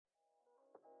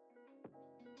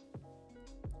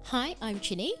Hi, I'm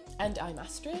Chinny. And I'm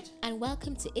Astrid. And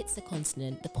welcome to It's a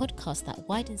Continent, the podcast that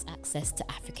widens access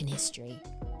to African history.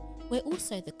 We're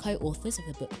also the co-authors of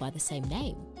the book by the same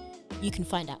name. You can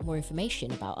find out more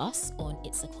information about us on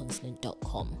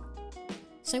itsacontinent.com.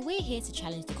 So we're here to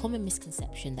challenge the common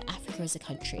misconception that Africa is a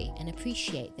country and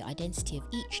appreciate the identity of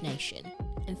each nation.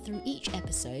 And through each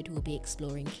episode, we'll be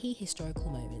exploring key historical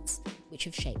moments which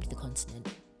have shaped the continent.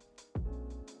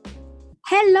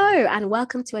 Hello and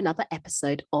welcome to another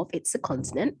episode of It's a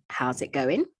Continent. How's it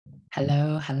going?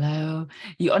 Hello.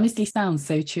 You honestly sound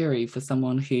so cheery for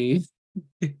someone who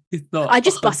is not. I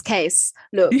just bust case.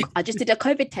 Look, I just did a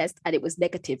COVID test and it was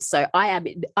negative, so I'm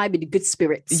in good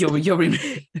spirits. You're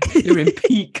in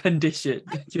peak condition.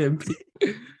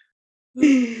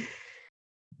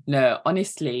 No,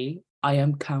 honestly, I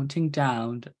am counting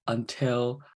down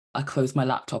until I close my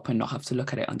laptop and not have to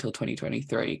look at it until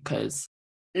 2023 because.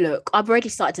 Look, I've already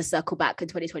started to circle back in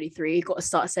 2023. You've got to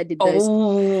start sending those.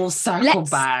 Oh, circle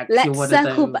back. Let's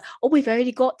circle back. Oh, we've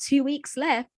only got 2 weeks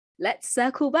left. Let's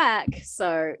circle back.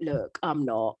 So, look, I'm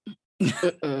not.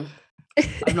 I'm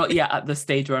not yet at the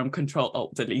stage where I'm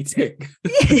Control-Alt-Deleting.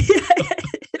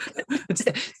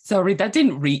 Sorry, that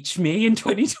didn't reach me in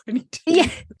 2022. Yeah.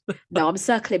 No, I'm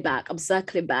circling back.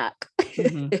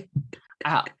 Mm-hmm.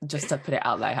 Just to put it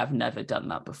out there, I have never done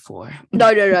that before.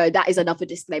 No. That is another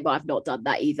disclaimer. I've not done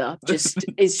that either.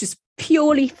 It's just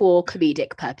purely for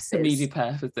comedic purposes.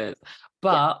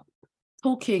 But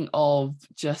talking of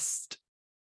just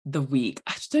the week,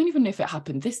 I don't even know if it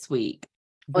happened this week.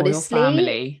 Honestly, Royal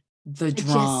family, the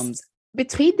drums.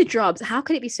 Between the drums, how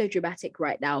can it be so dramatic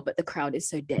right now, but the crown is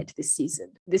so dead this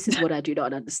season? This is what I do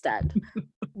not understand.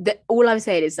 All I'm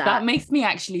saying is that makes me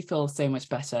actually feel so much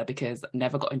better because I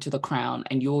never got into the crown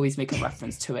and you always make a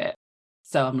reference to it.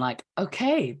 So I'm like,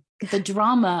 okay, the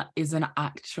drama is an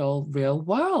actual real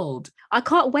world. I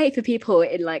can't wait for people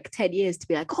in like 10 years to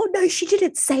be like, oh no, she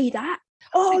didn't say that.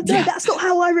 Oh no, That's not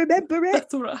how I remember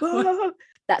it.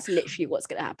 That's literally what's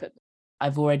going to happen.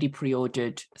 I've already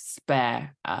pre-ordered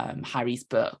Spare, Harry's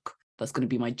book. That's going to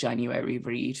be my January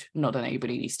read. Not that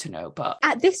anybody needs to know, but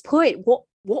at this point,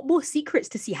 what more secrets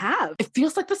does he have? It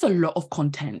feels like there's a lot of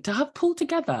content to have pulled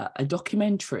together. A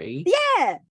documentary,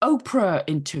 Oprah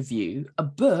interview, a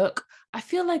book. I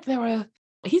feel like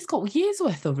he's got years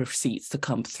worth of receipts to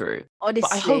come through.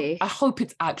 Honestly, but I hope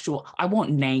it's actual. I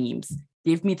want names.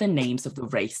 Give me the names of the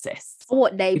racists. I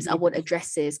want names, I want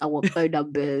addresses, I want phone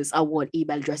numbers, I want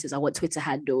email addresses, I want Twitter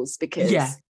handles, because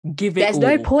give it there's all.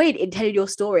 No point in telling your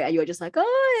story and you're just like,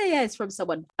 oh yeah, it's from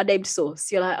someone, a named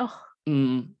source. You're like, oh.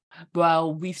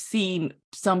 Well, we've seen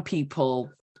some people,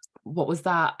 what was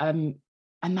that? And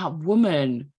that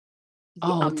woman,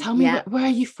 tell me, where are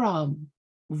you from?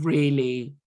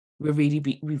 Really? We're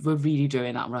really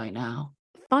doing that right now.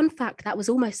 Fun fact, that was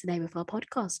almost the name of our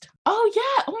podcast. Oh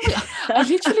yeah. Oh my God. I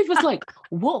literally was like,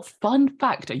 what fun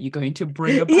fact are you going to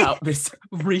bring about this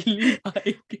really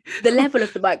the level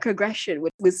of the microaggression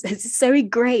was so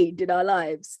ingrained in our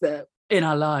lives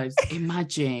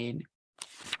Imagine.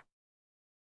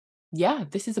 Yeah,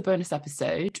 this is a bonus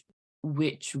episode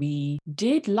which we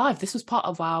did live. This was part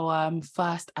of our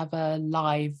first ever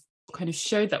live kind of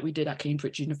show that we did at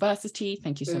Cambridge University.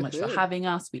 Thank you so much for having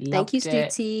us. We loved it.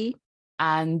 Thank you, Stuti.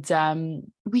 And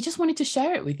we just wanted to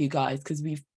share it with you guys because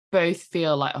we both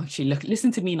feel like, actually,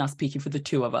 listen to me now speaking for the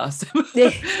two of us.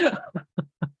 We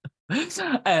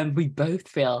both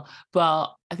feel,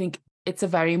 but I think it's a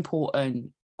very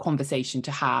important conversation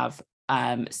to have.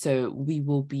 So we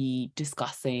will be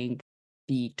discussing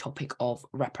the topic of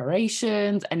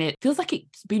reparations, and it feels like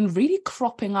it's been really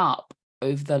cropping up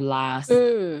over the last,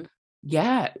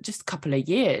 just a couple of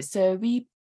years. So we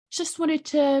just wanted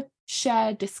to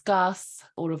share, discuss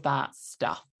all of that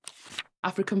stuff.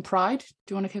 African Pride,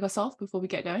 do you want to kick us off before we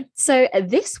get going? So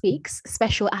this week's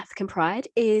special African Pride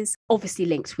is obviously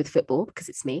linked with football because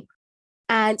it's me.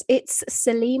 And it's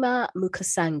Salima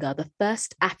Mukasanga, the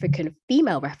first African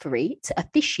female referee to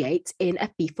officiate in a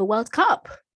FIFA World Cup.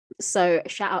 So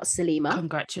shout out Salima.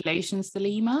 Congratulations,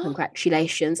 Salima.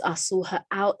 Congratulations. I saw her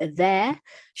out there.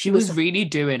 She was really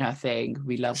doing her thing.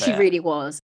 We love it. She really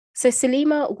was. So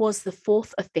Salima was the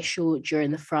fourth official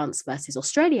during the France versus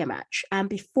Australia match. And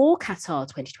before Qatar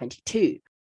 2022,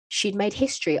 she'd made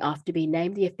history after being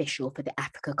named the official for the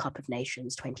Africa Cup of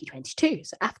Nations 2022,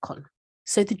 so AFCON.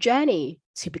 So the journey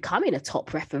to becoming a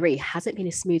top referee hasn't been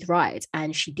a smooth ride,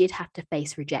 and she did have to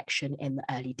face rejection in the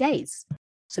early days.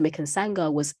 So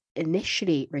Mukasanga was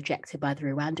initially rejected by the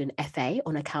Rwandan FA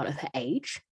on account of her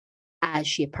age, as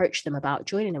she approached them about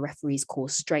joining a referee's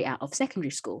course straight out of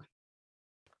secondary school.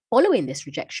 Following this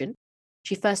rejection,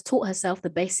 she first taught herself the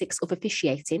basics of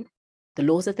officiating, the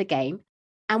laws of the game,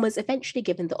 and was eventually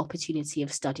given the opportunity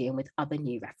of studying with other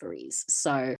new referees.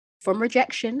 So from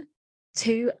rejection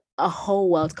to a whole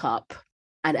World Cup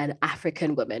and an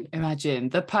African woman. Imagine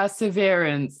the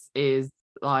perseverance is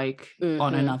like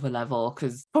on another level,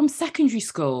 because from secondary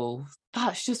school,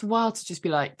 that's just wild to just be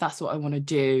like, that's what I want to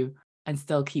do and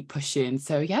still keep pushing.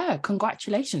 So yeah,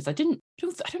 congratulations. I don't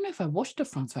know if I watched the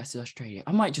France versus Australia.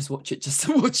 I might just watch it just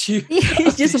to watch you.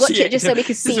 Just watch it just so we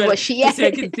can see what she is. So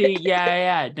we can see.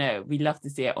 Yeah. No, we love to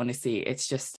see it, honestly. It's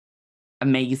just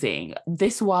amazing.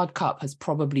 This World Cup has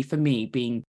probably, for me,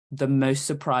 been the most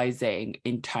surprising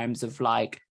in terms of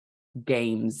like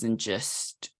games, and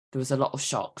just there was a lot of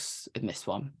shocks in this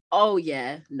one. Oh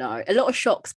yeah, no, a lot of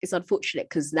shocks. It's unfortunate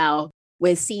because now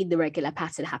we're seeing the regular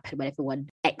pattern happen when everyone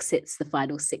exits the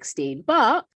final 16.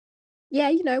 But yeah,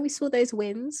 you know, we saw those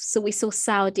wins. So we saw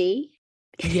Saudi.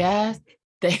 Yeah.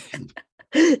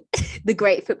 The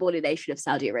great footballing nation of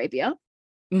Saudi Arabia.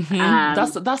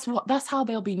 That's how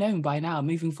they'll be known by now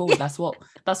moving forward. That's what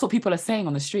people are saying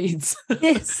on the streets.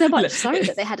 Yeah, so much so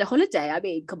that they had a holiday. I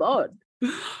mean, come on.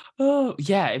 Oh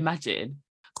yeah, imagine.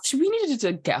 Gosh, we needed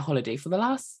to get a holiday for the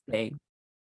last thing.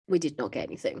 We did not get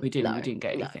anything. We didn't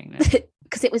get anything.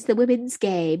 Because it was the women's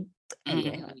game.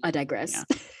 Anyway, I digress.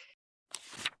 Yeah.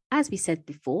 As we said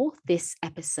before, this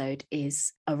episode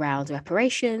is around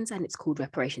reparations, and it's called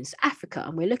Reparations to Africa,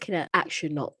 and we're looking at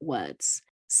action, not words.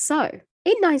 So,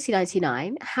 in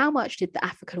 1999, how much did the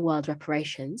African World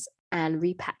Reparations and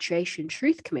Repatriation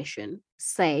Truth Commission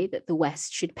say that the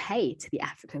West should pay to the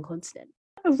African continent?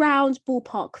 A round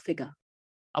ballpark figure.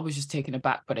 I was just taken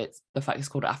aback, but it's the fact it's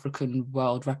called African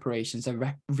World Reparations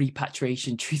and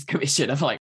Repatriation Truth Commission. I'm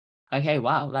like, okay,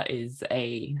 wow, that is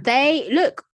a...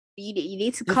 You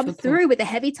need to come through with a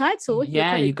heavy title.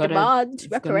 Yeah, you got to demand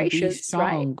reparations,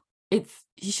 right? You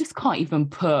just can't even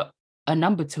put a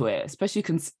number to it, especially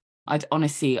because I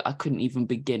couldn't even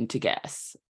begin to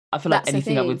guess. I feel like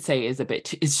anything I would say is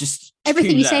it's just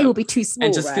everything you say will be too small.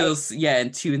 It just feels,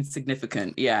 and too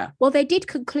insignificant. Yeah. Well, they did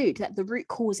conclude that the root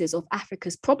causes of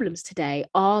Africa's problems today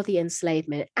are the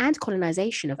enslavement and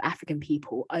colonization of African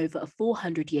people over a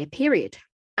 400-year period.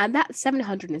 And that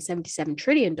 $777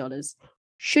 trillion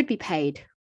should be paid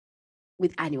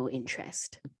with annual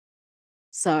interest.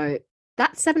 So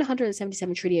that's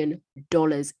 $777 trillion in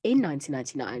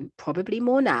 1999, probably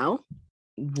more now.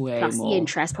 Plus the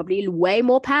interest, probably way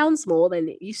more pounds more than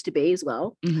it used to be as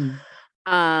well.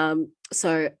 Mm-hmm.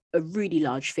 So a really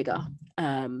large figure.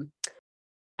 And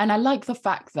I like the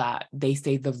fact that they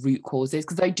say the root causes,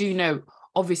 because I do know,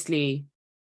 obviously,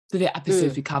 for the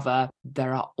episodes we cover,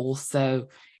 there are also,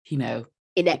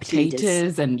 inept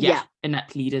leaders and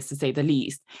inept leaders, to say the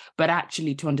least. But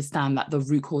actually, to understand that the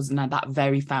root cause and that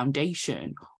very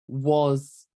foundation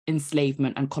was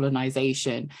enslavement and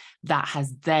colonization, that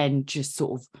has then just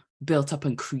sort of built up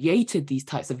and created these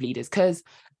types of leaders. Because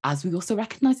as we also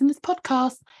recognize in this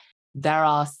podcast, there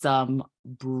were some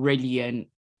brilliant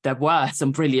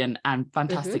and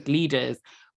fantastic leaders,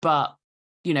 but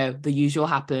the usual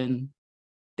happened,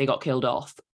 they got killed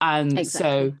off. And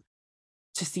so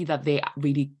to see that they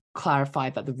really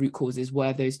clarified that the root causes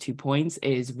were those 2 points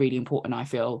is really important, I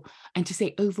feel. And to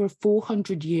say over a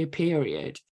 400-year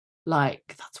period,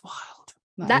 like, that's wild.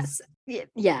 That's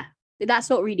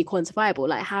not really quantifiable.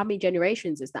 Like, how many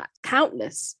generations is that?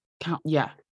 Countless. Yeah.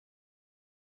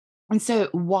 And so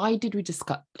why did we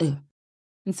decide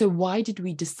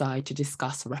to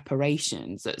discuss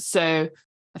reparations? So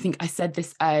I think I said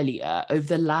this earlier, over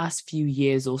the last few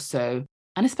years or so,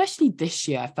 and especially this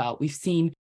year, I felt we've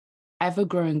seen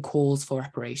ever-growing calls for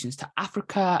reparations to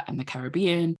Africa and the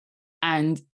Caribbean.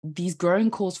 And these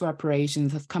growing calls for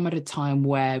reparations have come at a time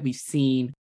where we've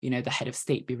seen, the head of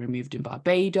state be removed in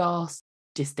Barbados,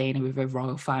 disdain with a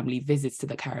royal family visits to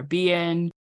the Caribbean,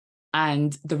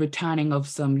 and the returning of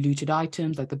some looted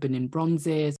items like the Benin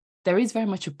bronzes. There is very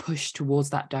much a push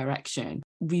towards that direction.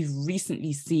 We've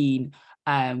recently seen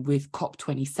with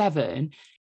COP27,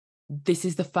 this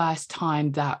is the first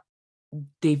time that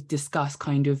they've discussed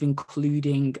kind of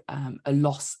including a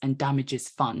loss and damages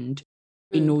fund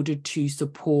in order to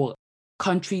support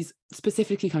countries,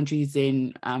 specifically countries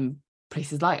in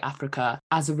places like Africa,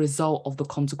 as a result of the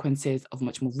consequences of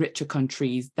much more richer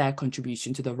countries, their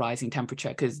contribution to the rising temperature.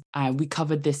 Because we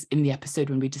covered this in the episode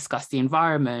when we discussed the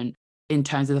environment, in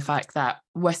terms of the fact that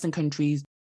Western countries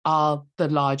are the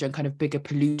larger and kind of bigger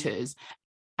polluters.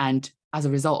 And as a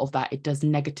result of that, it does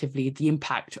negatively. The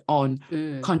impact on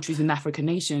countries in African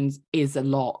nations is a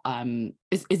lot,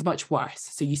 is much worse.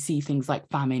 So you see things like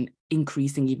famine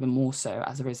increasing even more so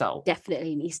as a result.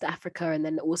 Definitely in East Africa, and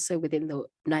then also within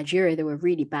Nigeria, there were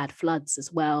really bad floods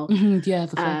as well. Yeah,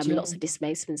 the floods, lots of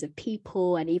displacements of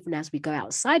people. And even as we go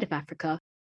outside of Africa,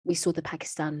 we saw the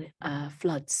Pakistan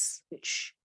floods,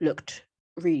 which looked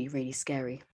really, really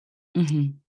scary.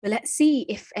 But let's see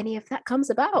if any of that comes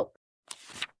about.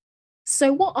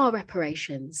 So what are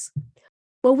reparations?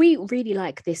 Well, we really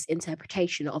like this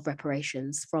interpretation of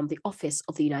reparations from the Office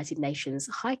of the United Nations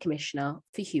High Commissioner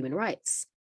for Human Rights.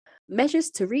 Measures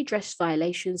to redress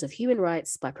violations of human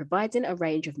rights by providing a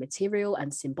range of material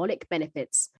and symbolic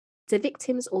benefits to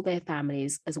victims or their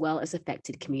families, as well as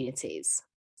affected communities.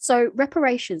 So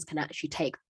reparations can actually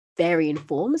take varying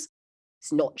forms.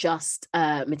 It's not just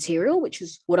material, which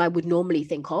is what I would normally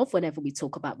think of whenever we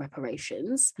talk about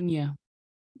reparations. Yeah.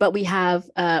 But we have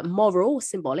moral,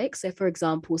 symbolic. So, for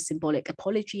example, symbolic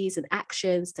apologies and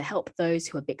actions to help those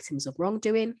who are victims of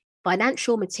wrongdoing.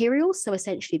 Financial, material. So,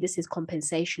 essentially, this is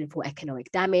compensation for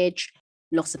economic damage,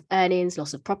 loss of earnings,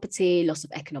 loss of property, loss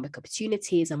of economic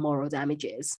opportunities, and moral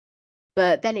damages.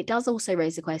 But then it does also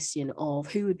raise the question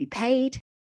of who would be paid,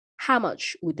 how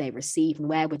much would they receive, and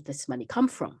where would this money come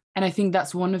from? And I think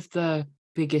that's one of the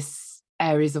biggest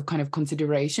areas of kind of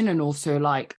consideration, and also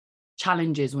like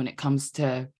challenges when it comes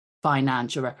to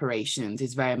financial reparations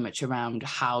is very much around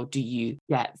how do you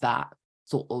get that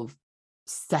sort of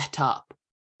set up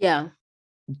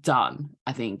done,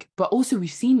 I think. But also we've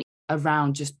seen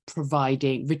around just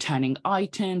returning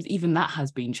items, even that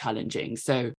has been challenging.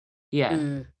 So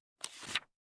yeah.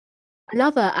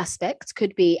 Another aspect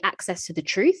could be access to the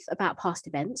truth about past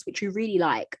events, which we really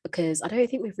like because I don't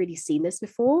think we've really seen this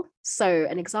before. So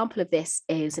an example of this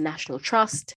is a National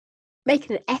Trust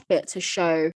making an effort to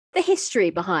show the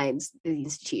history behind the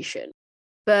institution.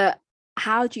 But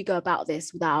how do you go about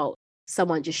this without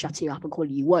someone just shutting you up and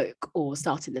calling you woke or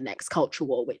starting the next culture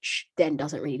war, which then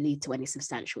doesn't really lead to any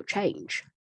substantial change?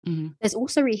 There's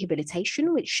also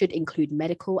rehabilitation, which should include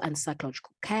medical and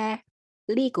psychological care,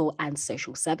 legal and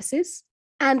social services,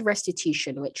 and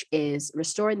restitution, which is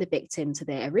restoring the victim to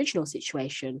their original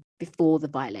situation before the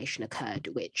violation occurred,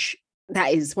 which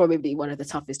that is probably one of the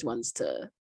toughest ones to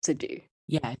do.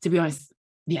 Yeah, to be honest,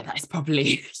 yeah, that is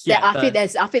probably I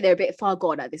think they're a bit far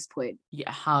gone at this point. Yeah,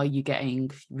 how are you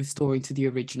restoring to the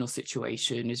original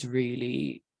situation is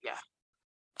really,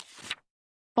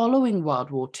 Following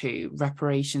World War II,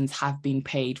 reparations have been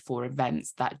paid for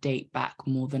events that date back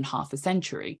more than half a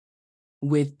century,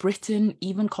 with Britain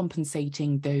even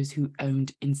compensating those who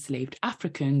owned enslaved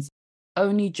Africans,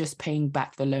 only just paying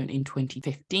back the loan in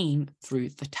 2015 through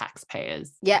the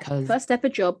taxpayers. Yeah, first step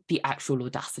of job. The actual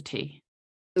audacity.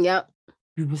 Yeah.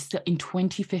 We were still in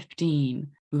 2015,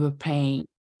 we were paying.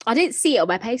 I didn't see it on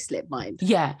my payslip, mind.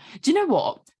 Yeah. Do you know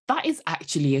what? That is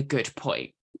actually a good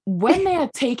point. When they are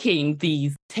taking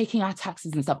our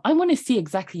taxes and stuff, I want to see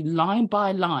exactly line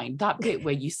by line that bit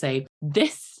where you say,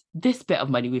 this bit of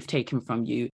money we've taken from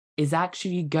you is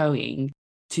actually going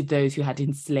to those who had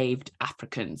enslaved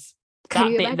Africans. That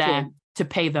bit imagine? There to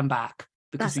pay them back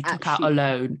because we took out a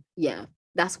loan. Yeah,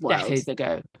 that's wild. Decades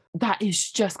ago. That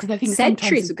is just because I think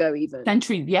centuries ago even.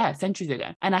 Centuries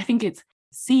ago. And I think it's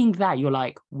seeing that, you're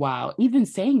like, wow, even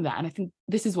saying that. And I think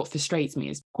this is what frustrates me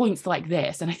is points like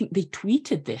this. And I think they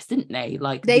tweeted this, didn't they?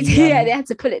 Like they had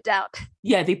to pull it down.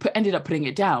 Yeah, they ended up putting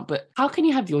it down. But how can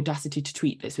you have the audacity to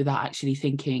tweet this without actually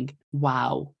thinking,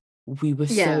 wow, we were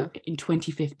so in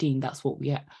 2015, that's what we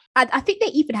had. I think they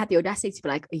even had the audacity to be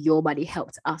like, your money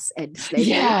helped us end slavery.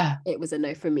 Yeah. It was a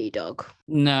no from me, dog.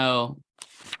 No.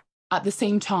 At the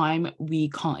same time, we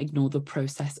can't ignore the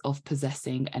process of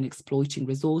possessing and exploiting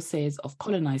resources of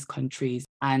colonized countries.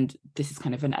 And this is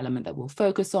kind of an element that we'll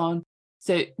focus on.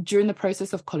 So during the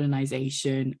process of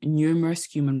colonization, numerous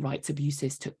human rights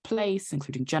abuses took place,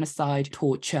 including genocide,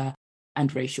 torture,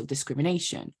 and racial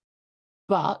discrimination.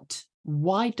 But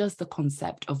why does the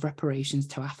concept of reparations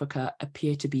to Africa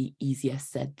appear to be easier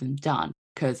said than done?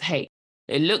 Because, hey,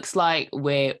 it looks like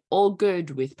we're all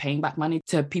good with paying back money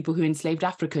to people who enslaved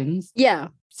Africans. Yeah.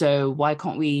 So why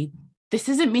can't we? This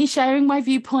isn't me sharing my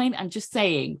viewpoint. I'm just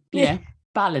saying,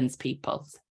 balance people.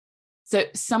 So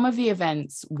some of the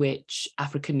events which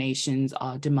African nations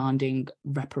are demanding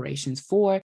reparations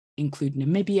for include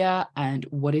Namibia and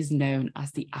what is known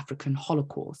as the African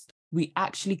Holocaust. We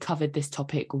actually covered this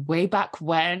topic way back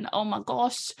when. Oh my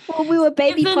gosh. Well, we were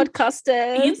baby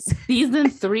podcasters. Season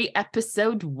 3,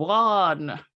 episode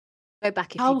 1. Go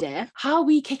back if you dare. How are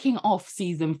we kicking off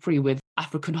season 3 with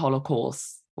African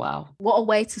Holocaust? Wow. What a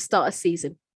way to start a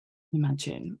season.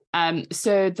 Imagine.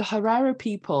 So the Herero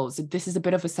people, so this is a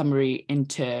bit of a summary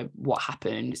into what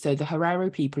happened. So the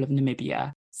Herero people of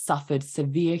Namibia suffered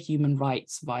severe human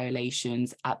rights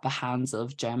violations at the hands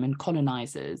of German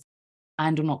colonizers.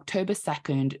 And on October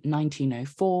 2nd,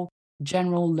 1904,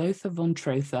 General Lothar von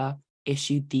Trotha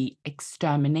issued the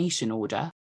extermination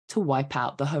order to wipe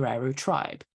out the Herero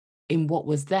tribe in what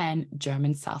was then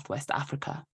German Southwest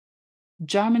Africa.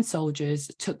 German soldiers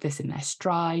took this in their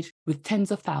stride, with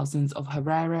tens of thousands of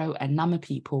Herero and Nama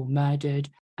people murdered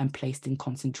and placed in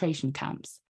concentration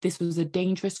camps. This was a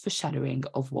dangerous foreshadowing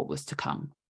of what was to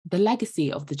come. The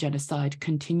legacy of the genocide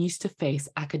continues to face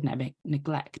academic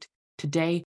neglect.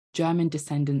 Today, German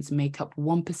descendants make up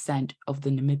 1% of the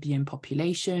Namibian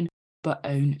population, but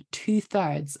own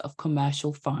 2/3 of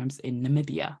commercial farms in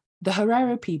Namibia. The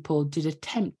Herero people did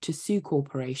attempt to sue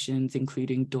corporations,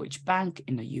 including Deutsche Bank,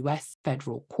 in a US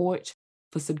federal court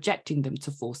for subjecting them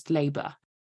to forced labor.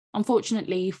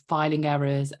 Unfortunately, filing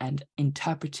errors and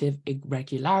interpretive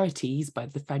irregularities by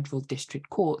the federal district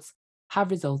courts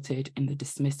have resulted in the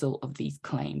dismissal of these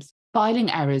claims. Filing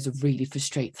errors really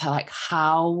frustrates her, like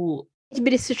how...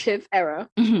 Administrative error.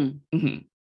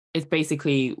 It's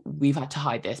basically, we've had to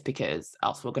hide this because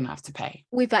else we're going to have to pay.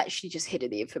 We've actually just hidden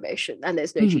the information and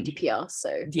there's no GDPR,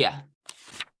 so... Yeah.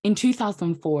 In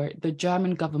 2004, the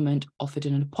German government offered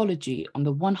an apology on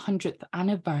the 100th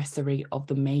anniversary of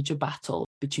the major battle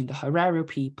between the Herero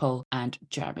people and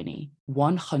Germany.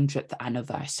 100th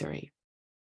anniversary.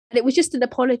 And it was just an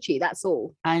apology, that's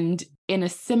all. And in a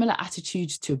similar attitude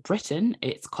to Britain,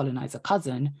 its colonizer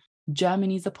cousin,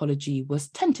 Germany's apology was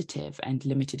tentative and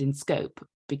limited in scope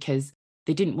because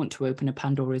they didn't want to open a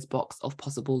Pandora's box of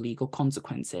possible legal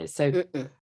consequences. So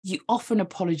you offer an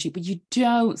apology, but you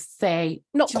don't say...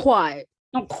 Not quite,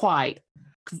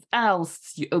 because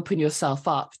else you open yourself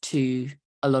up to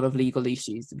a lot of legal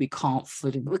issues. We can't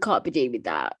be dealing with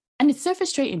that. And it's so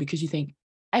frustrating because you think,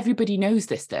 everybody knows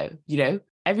this though, you know?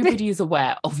 Everybody is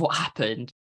aware of what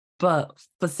happened. But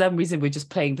for some reason, we're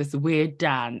just playing this weird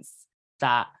dance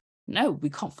that, no, we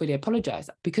can't fully apologise.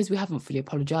 Because we haven't fully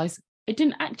apologised, it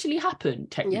didn't actually happen,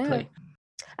 technically.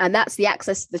 Yeah. And that's the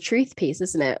access to the truth piece,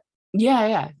 isn't it?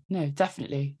 Yeah. No,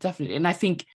 definitely. And I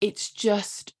think it's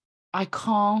just, I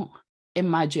can't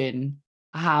imagine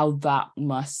how that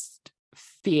must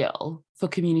feel for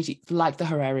communities like the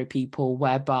Herero people,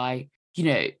 whereby, you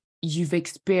know, you've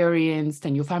experienced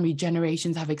and your family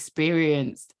generations have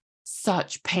experienced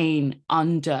such pain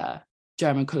under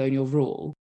German colonial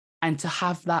rule. And to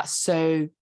have that so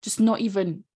just not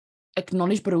even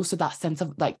acknowledged, but also that sense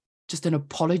of like just an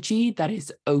apology that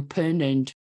is open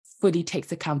and fully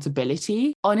takes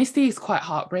accountability. Honestly, it's quite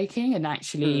heartbreaking. And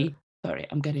actually, sorry,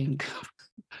 I'm getting...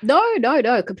 No,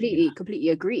 completely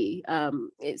agree.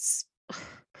 It's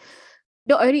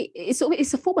not only, it's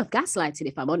a form of gaslighting,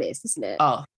 if I'm honest, isn't it?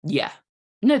 Oh, yeah.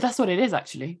 No, that's what it is,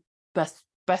 actually.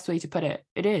 Best way to put it.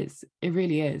 It is. It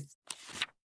really is.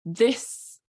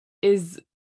 This is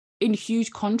in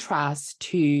huge contrast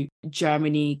to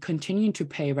Germany continuing to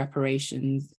pay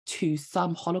reparations to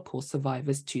some Holocaust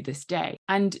survivors to this day.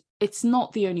 And it's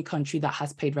not the only country that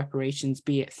has paid reparations,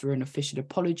 be it through an official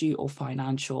apology or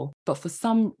financial. But for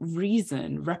some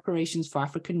reason, reparations for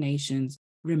African nations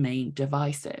remain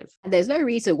divisive. And there's no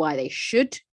reason why they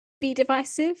should be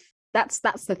divisive. That's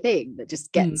the thing that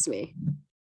just gets me.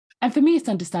 And for me, it's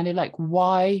understanding, like,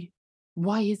 why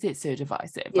is it so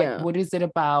divisive? Yeah. Like, what is it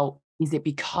about? Is it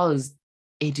because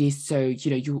it is so,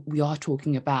 you know, we are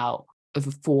talking about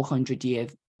over 400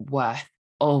 years worth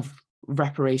of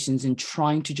reparations and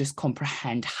trying to just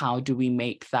comprehend how do we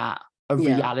make that a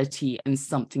reality and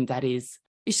something that is...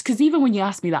 It's because even when you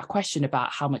ask me that question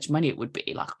about how much money it would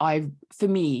be, like, for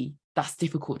me, that's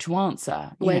difficult to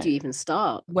answer. Where do you even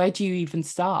start?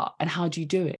 And how do you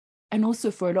do it? And also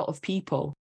for a lot of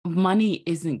people, money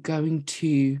isn't going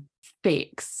to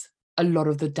fix a lot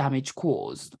of the damage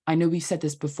caused. I know we've said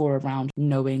this before around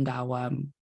knowing our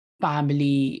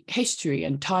family history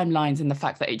and timelines and the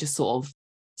fact that it just sort of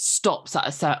stops at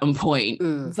a certain point,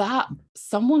 that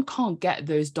someone can't get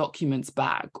those documents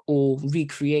back or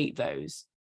recreate those.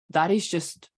 That is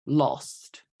just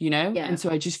lost, you know? Yeah. And so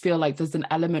I just feel like there's an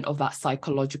element of that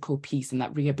psychological piece and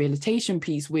that rehabilitation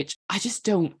piece, which I just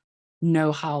don't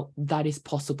know how that is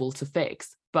possible to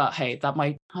fix. But hey,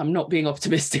 I'm not being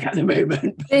optimistic at the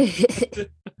moment.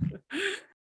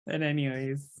 But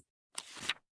anyways.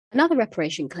 Another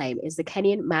reparation claim is the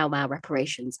Kenyan Mau Mau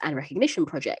Reparations and Recognition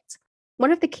Project.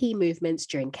 One of the key movements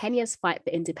during Kenya's fight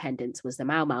for independence was the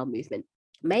Mau Mau movement,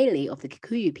 mainly of the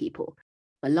Kikuyu people,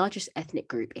 the largest ethnic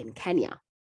group in Kenya.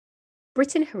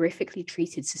 Britain horrifically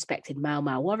treated suspected Mau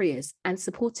Mau warriors and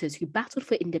supporters who battled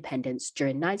for independence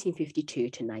during 1952 to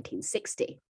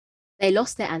 1960. They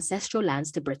lost their ancestral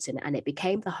lands to Britain and it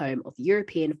became the home of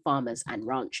European farmers and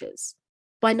ranchers.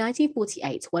 By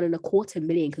 1948, 1.25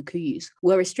 million Kikuyus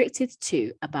were restricted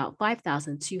to about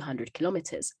 5,200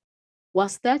 kilometres,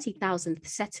 whilst 30,000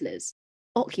 settlers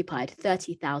occupied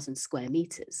 30,000 square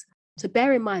metres. So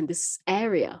bear in mind, this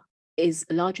area is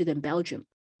larger than Belgium,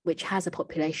 which has a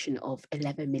population of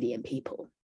 11 million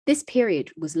people. This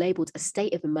period was labelled a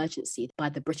state of emergency by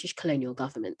the British colonial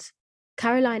government.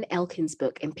 Caroline Elkin's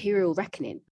book, Imperial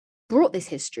Reckoning, brought this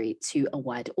history to a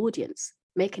wider audience,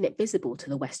 making it visible to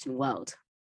the Western world.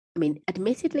 I mean,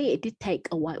 admittedly, it did take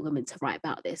a white woman to write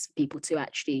about this for people to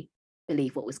actually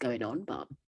believe what was going on, but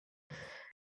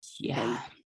yeah,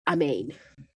 I mean,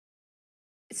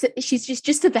 she's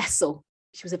just a vessel.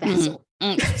 She was a vessel.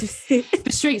 It just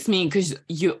frustrates me because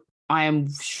I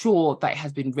am sure that it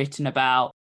has been written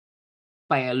about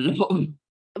by a lot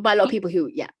of people who,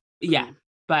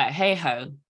 but hey ho.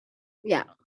 Yeah.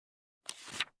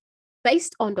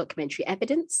 Based on documentary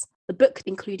evidence, the book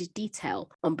included detail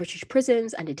on British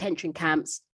prisons and detention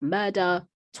camps, murder,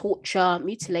 torture,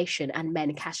 mutilation, and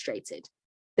men castrated.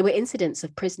 There were incidents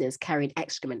of prisoners carrying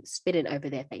excrement spitting over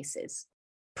their faces.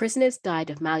 Prisoners died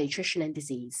of malnutrition and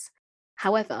disease.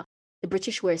 However, the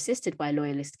British were assisted by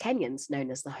loyalist Kenyans known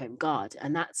as the Home Guard,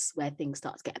 and that's where things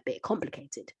start to get a bit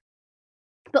complicated.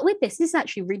 But with this is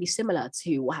actually really similar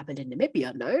to what happened in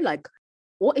Namibia, no? Like,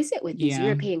 what is it with these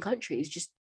European countries just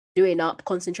doing up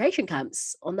concentration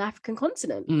camps on the African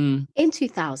continent? In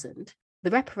 2000, the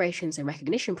Reparations and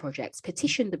Recognition Project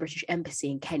petitioned the British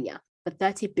Embassy in Kenya for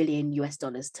 $30 billion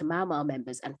to Mau Mau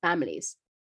members and families.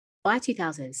 By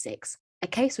 2006, a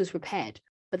case was prepared,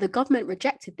 but the government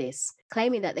rejected this,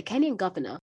 claiming that the Kenyan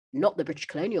governor, not the British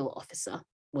colonial officer,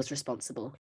 was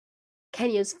responsible.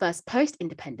 Kenya's first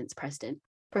post-independence president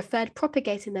preferred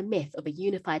propagating the myth of a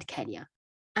unified Kenya,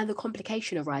 and the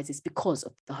complication arises because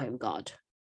of the Home Guard.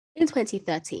 In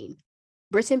 2013,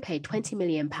 Britain paid £20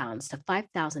 million to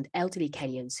 5,000 elderly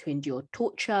Kenyans who endured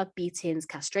torture, beatings,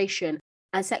 castration,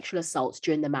 and sexual assaults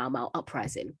during the Mau Mau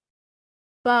uprising.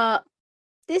 But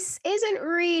this isn't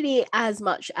really as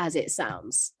much as it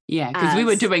sounds. Yeah, because we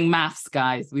were doing maths,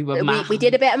 guys. We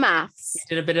did a bit of maths.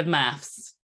 We did a bit of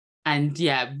maths. And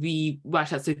yeah, we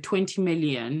worked out, so 20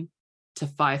 million to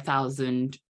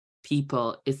 5,000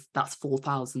 people that's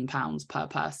 £4,000 per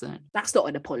person. That's not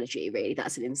an apology, really.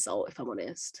 That's an insult, if I'm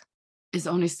honest. It's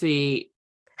honestly...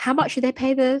 How much did they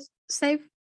pay the slave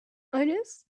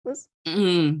owners?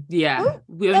 Yeah. Oh,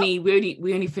 we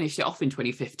only finished it off in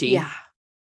 2015. Yeah.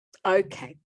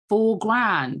 Okay.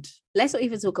 $4,000. Let's not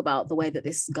even talk about the way that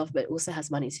this government also has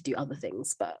money to do other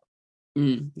things, but...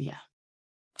 Yeah.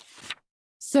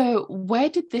 So where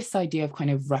did this idea of kind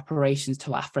of reparations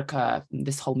to Africa,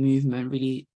 this whole movement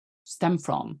really stem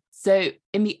from? So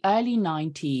in the early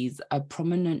 90s, a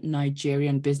prominent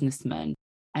Nigerian businessman,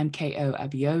 MKO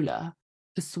Abiola,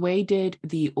 persuaded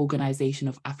the Organization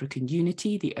of African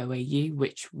Unity, the OAU,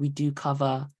 which we do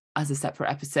cover as a separate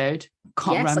episode. I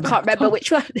can't remember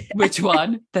which one. Which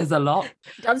one? There's a lot.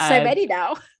 Done so many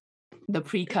now. The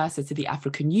precursor to the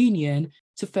African Union,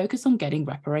 to focus on getting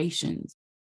reparations.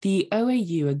 The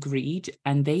OAU agreed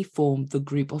and they formed the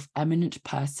Group of Eminent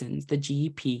Persons, the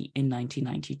GEP, in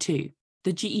 1992.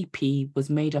 The GEP was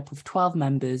made up of 12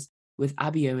 members with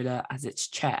Abiola as its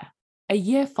chair. A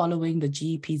year following the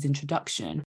GEP's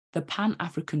introduction, the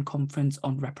Pan-African Conference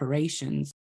on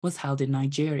Reparations was held in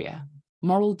Nigeria.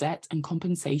 Moral debt and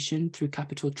compensation through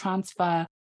capital transfer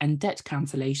and debt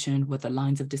cancellation were the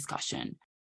lines of discussion,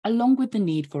 along with the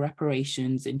need for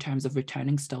reparations in terms of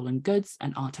returning stolen goods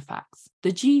and artifacts.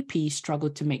 The GEP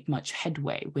struggled to make much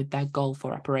headway with their goal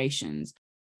for reparations.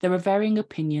 There were varying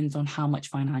opinions on how much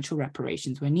financial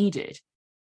reparations were needed.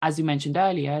 As we mentioned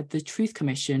earlier, the Truth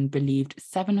Commission believed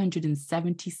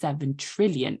 777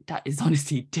 trillion, that is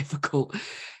honestly difficult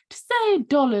to say,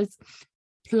 dollars,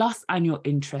 plus annual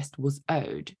interest was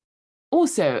owed.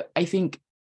 Also, I think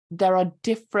there are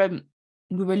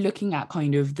we were looking at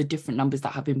kind of the different numbers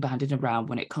that have been bandied around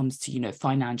when it comes to,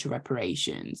 financial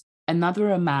reparations.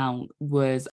 Another amount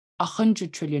was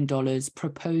 $100 trillion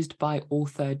proposed by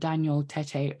author Daniel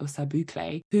Tete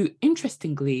Osabukle, who,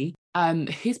 interestingly,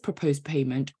 his proposed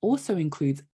payment also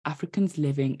includes Africans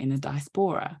living in a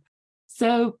diaspora.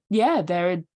 So, yeah,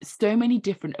 there are so many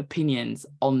different opinions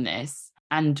on this.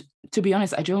 And to be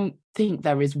honest, I don't think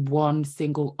there is one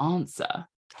single answer.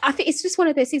 I think it's just one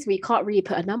of those things where you can't really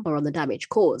put a number on the damage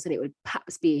caused, and it would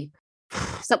perhaps be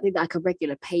something like a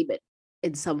regular payment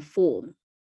in some form.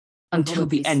 Until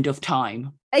the end of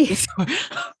time.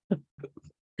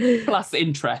 plus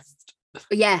interest.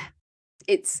 Yeah,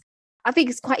 I think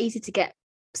it's quite easy to get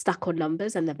stuck on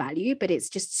numbers and the value, but it's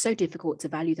just so difficult to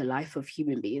value the life of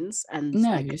human beings and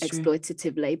No, like it's true.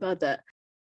 exploitative labor that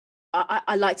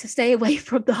I like to stay away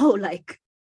from the whole, like,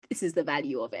 this is the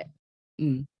value of it.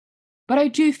 But I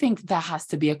do think there has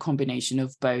to be a combination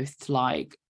of both,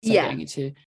 like, so getting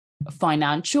into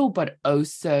financial, but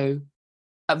also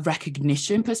a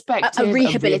recognition perspective. A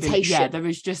rehabilitation. There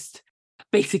is just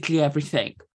basically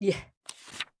everything. Yeah.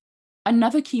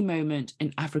 Another key moment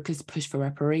in Africa's push for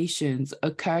reparations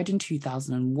occurred in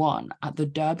 2001 at the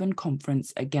Durban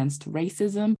Conference Against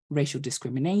Racism, Racial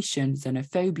Discrimination,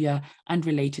 Xenophobia, and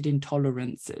Related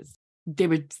Intolerances. They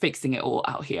were fixing it all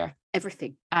out here.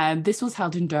 Everything. This was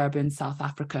held in Durban, South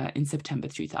Africa in September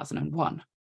 2001.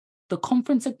 The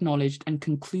conference acknowledged and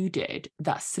concluded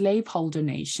that slaveholder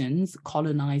nations,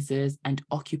 colonizers, and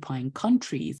occupying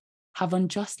countries have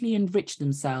unjustly enriched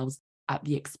themselves at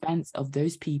the expense of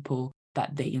those people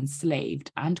that they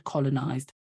enslaved and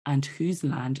colonized and whose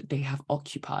land they have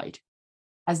occupied.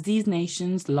 As these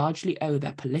nations largely owe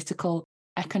their political,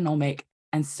 economic,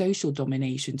 and social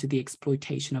domination to the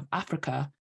exploitation of Africa,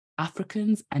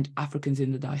 Africans and Africans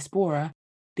in the diaspora,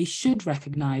 they should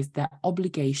recognize their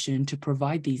obligation to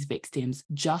provide these victims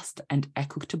just and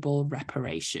equitable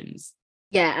reparations.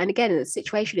 Yeah, and again, the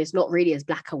situation is not really as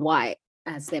black and white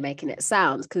as they're making it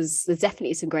sound, because there's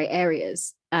definitely some grey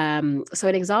areas. So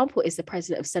an example is the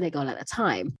president of Senegal at the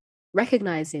time,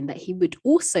 recognizing that he would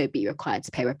also be required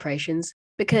to pay reparations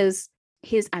because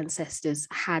his ancestors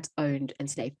had owned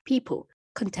enslaved people.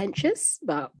 Contentious,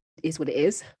 but is what it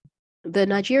is. The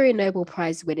Nigerian Nobel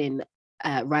Prize winning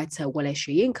writer Wole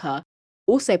Soyinka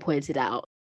also pointed out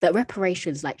that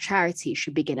reparations, like charity,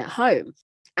 should begin at home,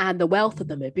 and the wealth of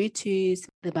the Mobutus,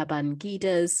 the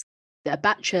Babangidas, the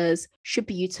Abachas should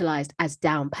be utilized as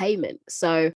down payment.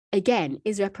 So again,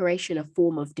 is reparation a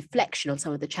form of deflection on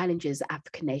some of the challenges that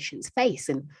African nations face?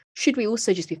 And should we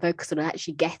also just be focused on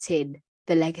actually getting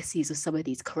the legacies of some of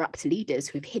these corrupt leaders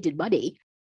who've hidden money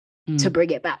to bring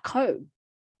it back home?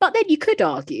 But then you could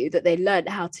argue that they learned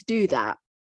how to do that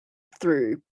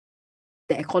through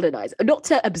their colonizer, not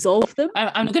to absolve them.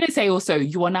 I'm going to say also,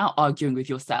 you are now arguing with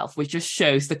yourself, which just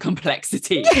shows the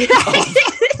complexity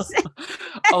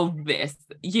of this.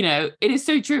 You know, it is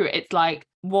so true. It's like,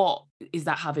 what is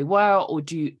that how they were? Or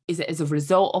is it as a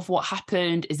result of what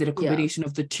happened? Is it a combination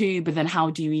of the two? But then how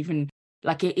do you even,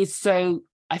 like, it is so,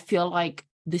 I feel like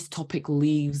this topic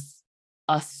leaves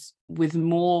us with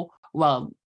more,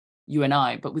 well, you and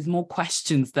I, but with more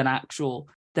questions than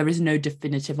there is no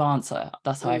definitive answer.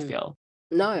 That's how I feel.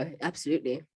 No,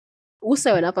 absolutely.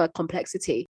 Also, another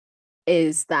complexity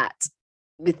is that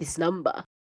with this number,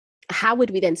 how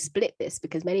would we then split this?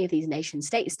 Because many of these nation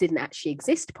states didn't actually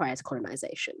exist prior to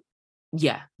colonization.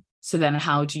 Yeah. So then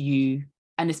how do you,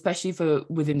 and especially for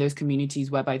within those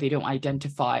communities whereby they don't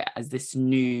identify as this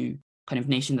new kind of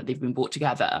nation that they've been brought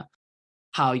together,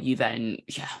 how you then,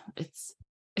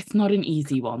 it's not an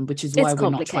easy one, which is why we're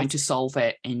not trying to solve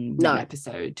it in one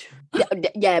episode.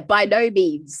 Yeah, by no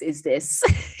means is this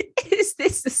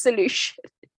the solution.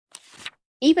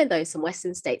 Even though some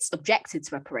Western states objected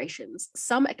to reparations,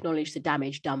 some acknowledged the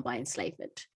damage done by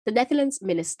enslavement. The Netherlands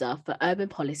Minister for Urban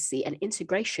Policy and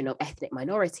Integration of Ethnic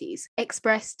Minorities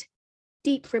expressed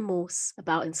deep remorse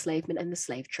about enslavement and the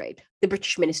slave trade. The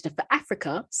British Minister for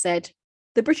Africa said,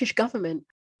 "The British government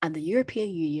and the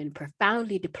European Union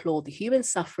profoundly deplore the human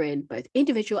suffering, both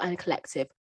individual and collective,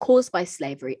 caused by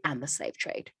slavery and the slave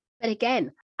trade." But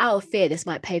again, out of fear this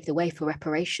might pave the way for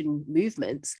reparation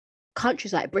movements,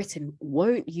 countries like Britain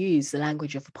won't use the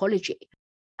language of apology.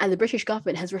 And the British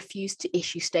government has refused to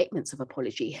issue statements of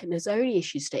apology and has only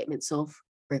issued statements of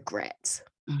regret.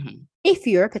 Mm-hmm. If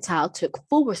Europe et al. Took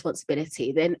full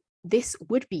responsibility, then this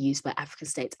would be used by African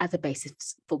states as a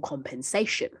basis for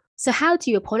compensation. So how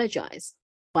do you apologize?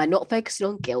 By not focusing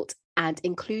on guilt and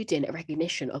including a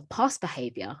recognition of past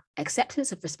behaviour,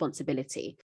 acceptance of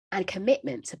responsibility, and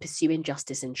commitment to pursuing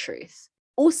justice and truth.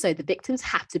 Also, the victims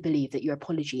have to believe that your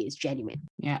apology is genuine.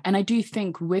 Yeah, and I do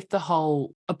think with the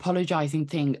whole apologising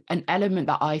thing, an element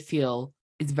that I feel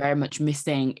is very much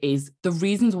missing is the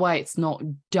reasons why it's not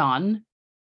done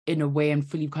in a way and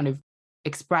fully kind of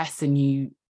expressed, and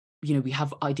you know, we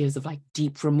have ideas of like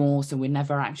deep remorse and we're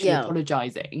never actually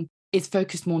apologising. It's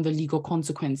focused more on the legal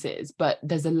consequences, but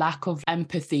there's a lack of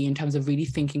empathy in terms of really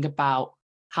thinking about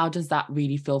how does that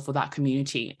really feel for that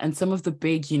community. And some of the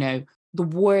big, you know, the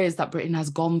wars that Britain has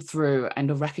gone through and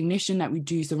the recognition that we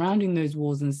do surrounding those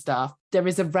wars and stuff, there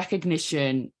is a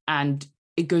recognition and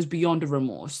it goes beyond a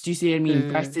remorse. Do you see what I mean?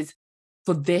 Versus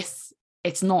for this,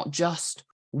 it's not just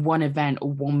one event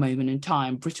or one moment in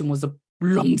time. Britain was a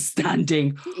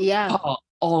long-standing Yeah. part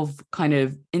of kind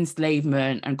of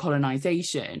enslavement and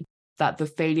colonization, that the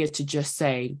failure to just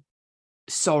say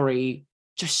sorry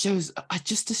just shows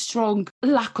just a strong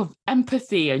lack of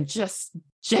empathy and just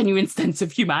genuine sense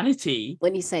of humanity.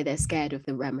 When you say they're scared of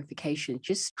the ramifications,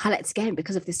 just highlights again,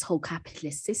 because of this whole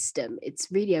capitalist system, it's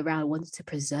really around wanting to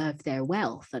preserve their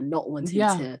wealth and not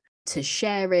wanting to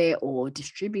share it or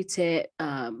distribute it.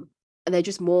 And they're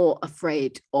just more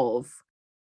afraid of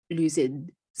losing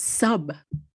some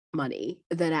money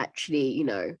than actually,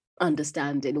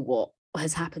 understanding what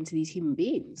has happened to these human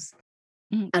beings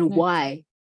and why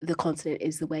the continent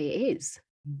is the way it is.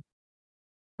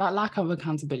 That lack of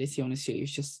accountability, honestly,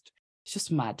 is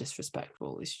just mad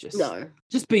disrespectful. It's just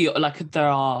be like,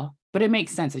 but it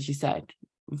makes sense, as you said,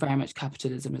 very much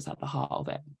capitalism is at the heart of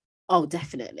it. Oh,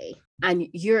 definitely. And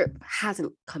Europe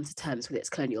hasn't come to terms with its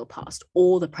colonial past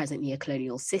or the present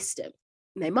neo-colonial system.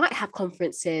 They might have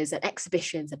conferences and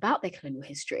exhibitions about their colonial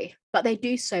history, but they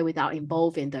do so without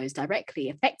involving those directly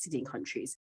affected in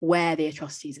countries where the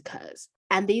atrocities occurs.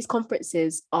 And these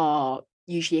conferences are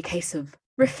usually a case of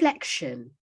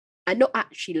reflection and not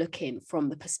actually looking from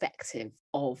the perspective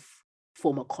of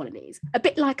former colonies. A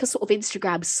bit like a sort of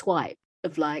Instagram swipe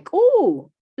of like, oh,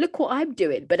 look what I'm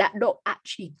doing, but not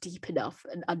actually deep enough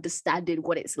and understanding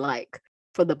what it's like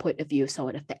from the point of view of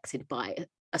someone affected by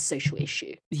a social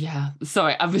issue. Yeah,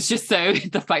 sorry, I was just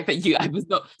the fact that I was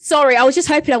not. Sorry, I was just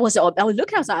hoping I wasn't on. I was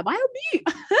looking, I was like, am I on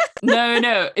mute?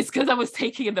 No, it's because I was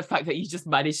taking in the fact that you just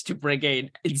managed to bring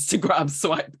in Instagram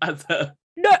swipe as a.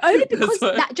 No, only because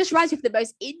that just reminds me of the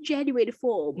most ingenuine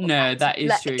form. No, that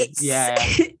is true.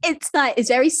 It's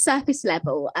very surface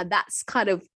level, and that's kind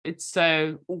of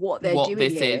what they're doing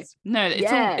this here. Is. No,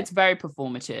 it's very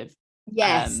performative.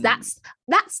 Yes, that's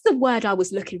the word I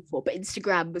was looking for, but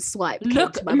Instagram swipe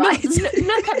came to my mind.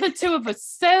 Look at the two of us,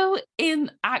 so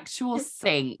in actual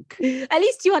sync. At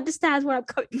least you understand where I'm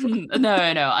coming from. No,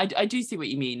 I do see what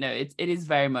you mean. No, it is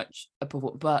very much a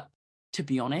performance, but to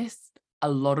be honest, a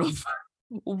lot of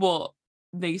what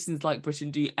nations like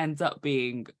Britain do ends up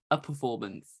being a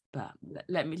performance. But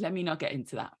let me not get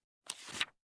into that.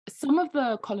 Some of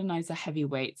the colonizer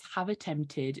heavyweights have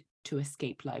attempted to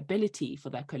escape liability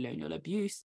for their colonial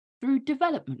abuse through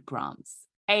development grants.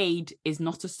 Aid is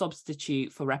not a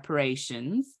substitute for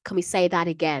reparations. Can we say that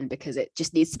again? Because it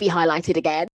just needs to be highlighted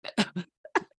again.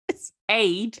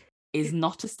 Aid is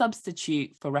not a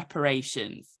substitute for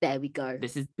reparations. There we go.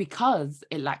 This is because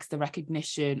it lacks the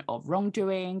recognition of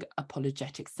wrongdoing,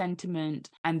 apologetic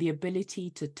sentiment, and the ability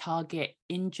to target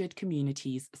injured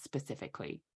communities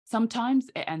specifically. Sometimes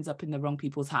it ends up in the wrong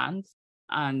people's hands.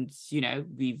 And,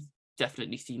 we've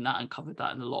definitely seen that and covered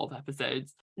that in a lot of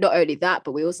episodes. Not only that,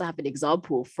 but we also have an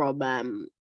example from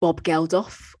Bob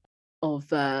Geldof of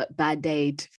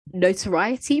Band-Aid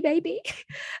notoriety, maybe.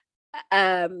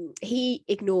 He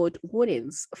ignored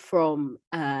warnings from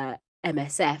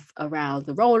MSF around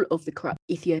the role of the corrupt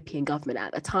Ethiopian government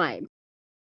at the time.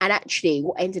 And actually,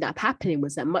 what ended up happening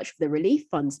was that much of the relief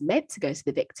funds meant to go to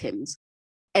the victims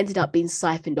ended up being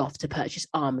siphoned off to purchase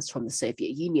arms from the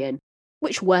Soviet Union,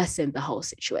 which worsened the whole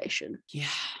situation. Yeah.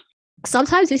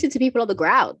 Sometimes listen to people on the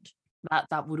ground.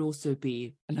 That would also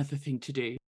be another thing to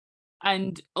do.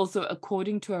 And also,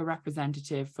 according to a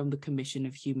representative from the Commission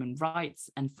of Human Rights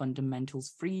and Fundamental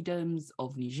Freedoms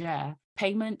of Niger,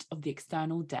 payment of the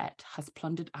external debt has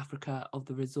plundered Africa of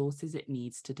the resources it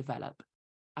needs to develop.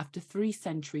 After 3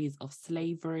 centuries of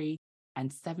slavery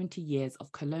and 70 years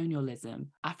of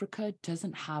colonialism, Africa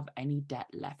doesn't have any debt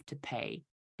left to pay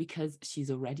because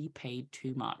she's already paid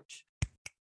too much.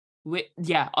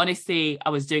 Honestly, I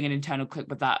was doing an internal clip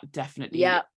with that, definitely.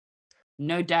 Yeah.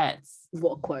 No debts.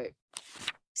 What a quote.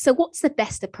 So what's the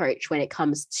best approach when it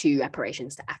comes to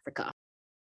reparations to Africa?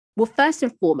 Well, first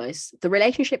and foremost, the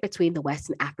relationship between the West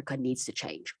and Africa needs to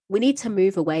change. We need to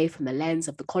move away from the lens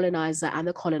of the colonizer and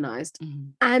the colonized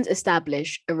and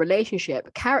establish a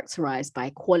relationship characterized by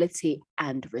equality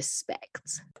and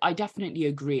respect. I definitely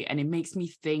agree. And it makes me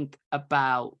think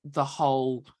about the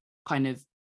whole kind of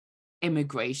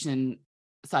immigration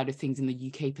side of things in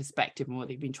the UK perspective and what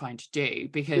they've been trying to do,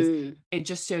 because it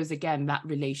just shows again that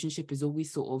relationship is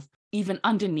always sort of, even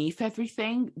underneath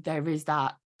everything, there is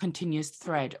that continuous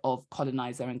thread of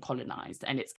colonizer and colonized,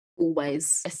 and it's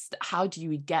always how do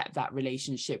you get that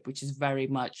relationship, which is very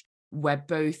much where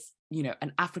both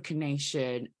an African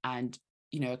nation and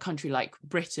a country like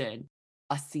Britain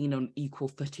are seen on equal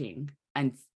footing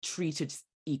and treated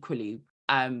equally.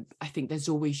 I think there's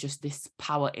always just this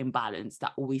power imbalance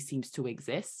that always seems to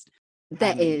exist.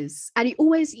 There is, and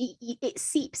it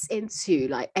seeps into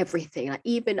like everything. Like,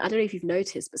 even I don't know if you've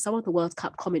noticed, but some of the World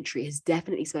Cup commentary has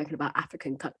definitely spoken about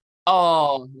African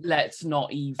Oh, let's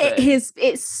not even.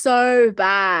 It's so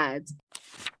bad.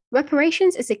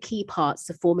 Reparations is a key part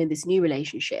to forming this new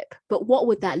relationship, but what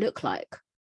would that look like?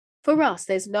 For us,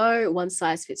 there's no one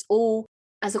size fits all,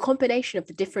 as a combination of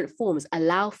the different forms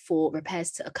allow for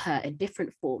repairs to occur in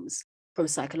different forms, from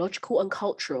psychological and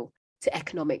cultural to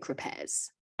economic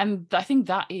repairs. And I think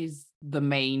that is the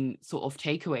main sort of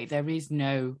takeaway. There is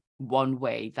no one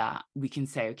way that we can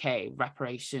say, okay,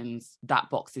 reparations, that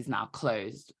box is now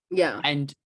closed. Yeah.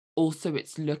 And also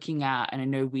it's looking at, and I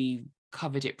know we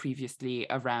covered it previously,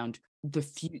 around the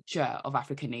future of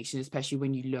African nations, especially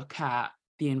when you look at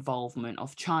the involvement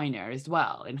of China as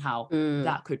well, and how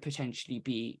that could potentially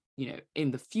be,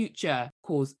 in the future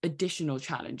cause additional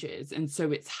challenges. And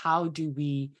so it's how do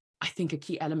we, I think a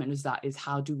key element is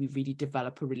how do we really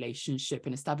develop a relationship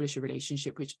and establish a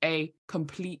relationship which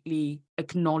completely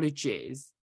acknowledges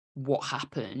what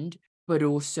happened, but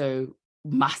also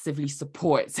massively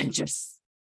supports and just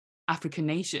African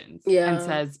nations and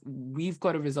says, we've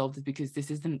got to resolve this because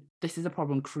this is a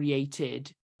problem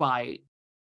created by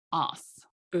us.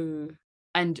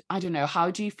 And I don't know, how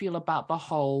do you feel about the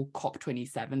whole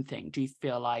COP27 thing? Do you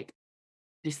feel like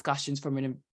discussions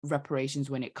from reparations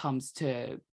when it comes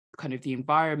to kind of the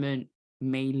environment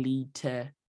may lead to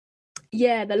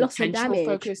the loss and damage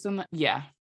focus on that? Yeah,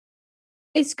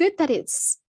 it's good that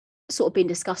it's sort of been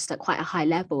discussed at quite a high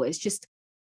level. It's just,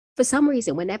 for some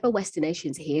reason, whenever Western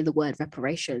nations hear the word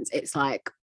reparations, it's like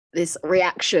this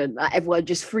reaction that everyone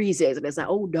just freezes and it's like,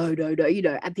 oh no,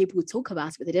 and people talk about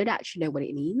it, but they don't actually know what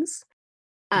it means.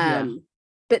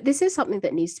 But this is something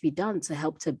that needs to be done to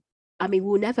help to,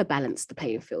 we'll never balance the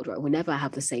playing field, right? We'll never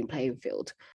have the same playing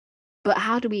field. But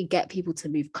how do we get people to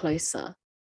move closer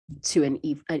to an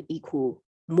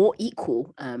more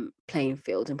equal playing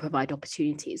field and provide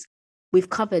opportunities? We've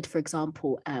covered, for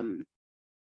example,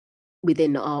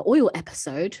 within our oil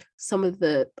episode, some of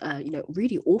the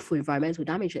really awful environmental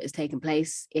damage that has taken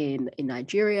place in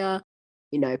Nigeria.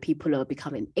 People are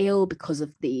becoming ill because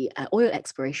of the oil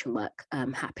exploration work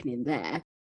happening there.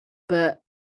 But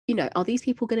are these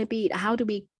people going to be? How do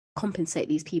we compensate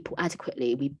these people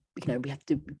adequately? We have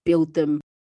to build them,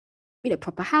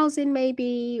 proper housing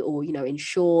maybe, or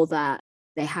ensure that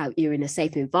you're in a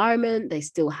safe environment. They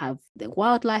still have the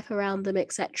wildlife around them,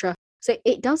 etc. So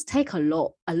it does take a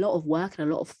lot of work and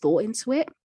a lot of thought into it.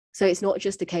 So it's not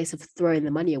just a case of throwing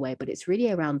the money away, but it's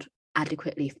really around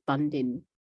adequately funding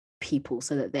people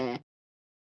so that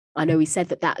I know we said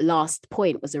that last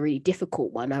point was a really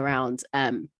difficult one around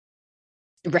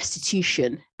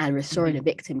restitution and restoring a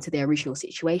victim to their original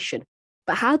situation.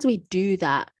 But how do we do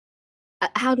that?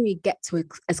 How do we get to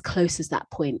as close as that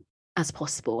point as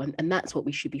possible? And that's what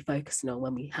we should be focusing on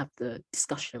when we have the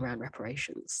discussion around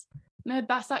reparations. No,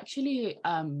 that's actually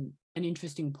an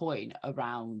interesting point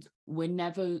around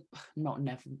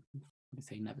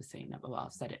say never say never. Well,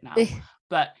 I've said it now,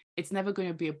 but it's never going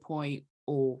to be a point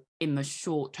or in the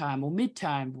short term or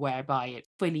mid-term whereby it's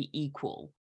fully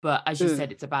equal. But as you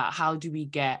said, it's about how do we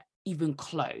get even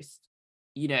close?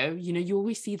 You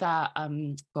always see that,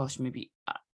 maybe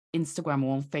Instagram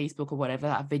or on Facebook or whatever,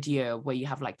 that video where you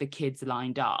have like the kids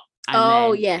lined up.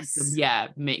 And yes.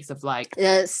 Mix of like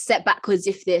step backwards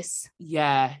if this.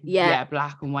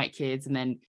 Black and white kids, and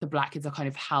then the black kids are kind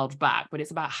of held back. But it's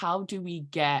about how do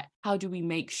we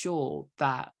make sure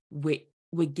that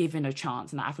we're given a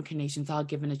chance and that African nations are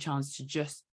given a chance to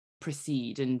just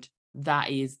proceed, and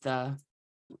that is the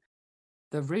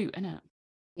route, isn't it?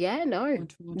 Yeah, no,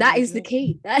 that is the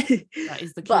key. That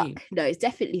is the key. But no, it's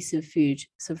definitely some food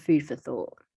for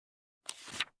thought.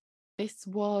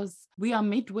 We are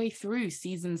midway through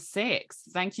season 6.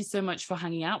 Thank you so much for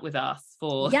hanging out with us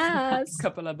for the last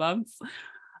couple of months.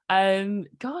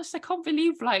 Gosh, I can't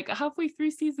believe like halfway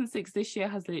through season 6 this year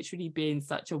has literally been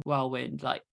such a whirlwind.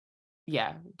 Like,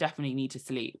 definitely need to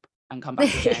sleep and come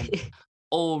back again,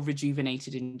 all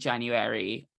rejuvenated in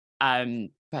January.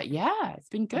 But it's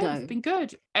been good. No. It's been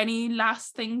good. Any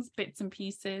last things, bits and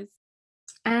pieces?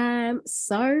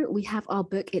 So we have our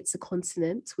book, It's a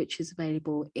Continent, which is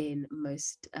available in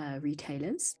most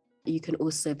retailers. You can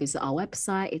also visit our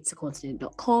website,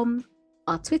 itsacontinent.com,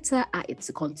 our Twitter at It's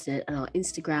a Continent, and our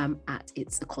Instagram at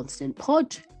It's a Continent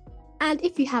Pod. And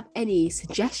if you have any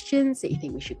suggestions that you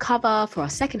think we should cover for our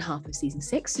second half of season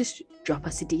 6, just drop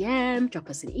us a DM, drop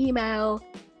us an email,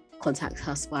 contact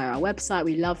us via our website.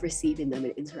 We love receiving them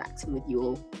and interacting with you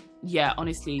all. Yeah,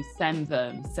 honestly, send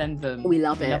them. We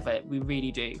love it. We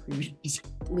really do.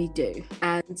 We do.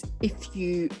 And if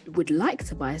you would like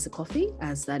to buy us a coffee,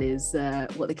 as that is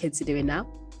what the kids are doing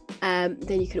now,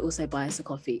 then you can also buy us a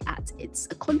coffee at It's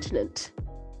a Continent.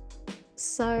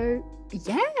 So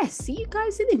see you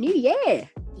guys in the new year.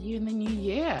 you in the new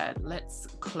year. Let's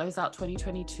close out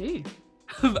 2022.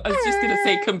 I was just gonna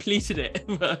say completed it.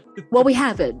 Well, we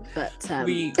haven't, but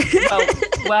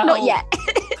well not yet.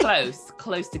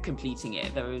 close to completing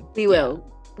it. We will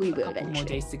a couple more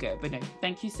days to go. But no,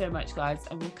 thank you so much, guys,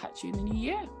 and we'll catch you in the new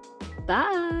year.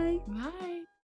 Bye. Bye.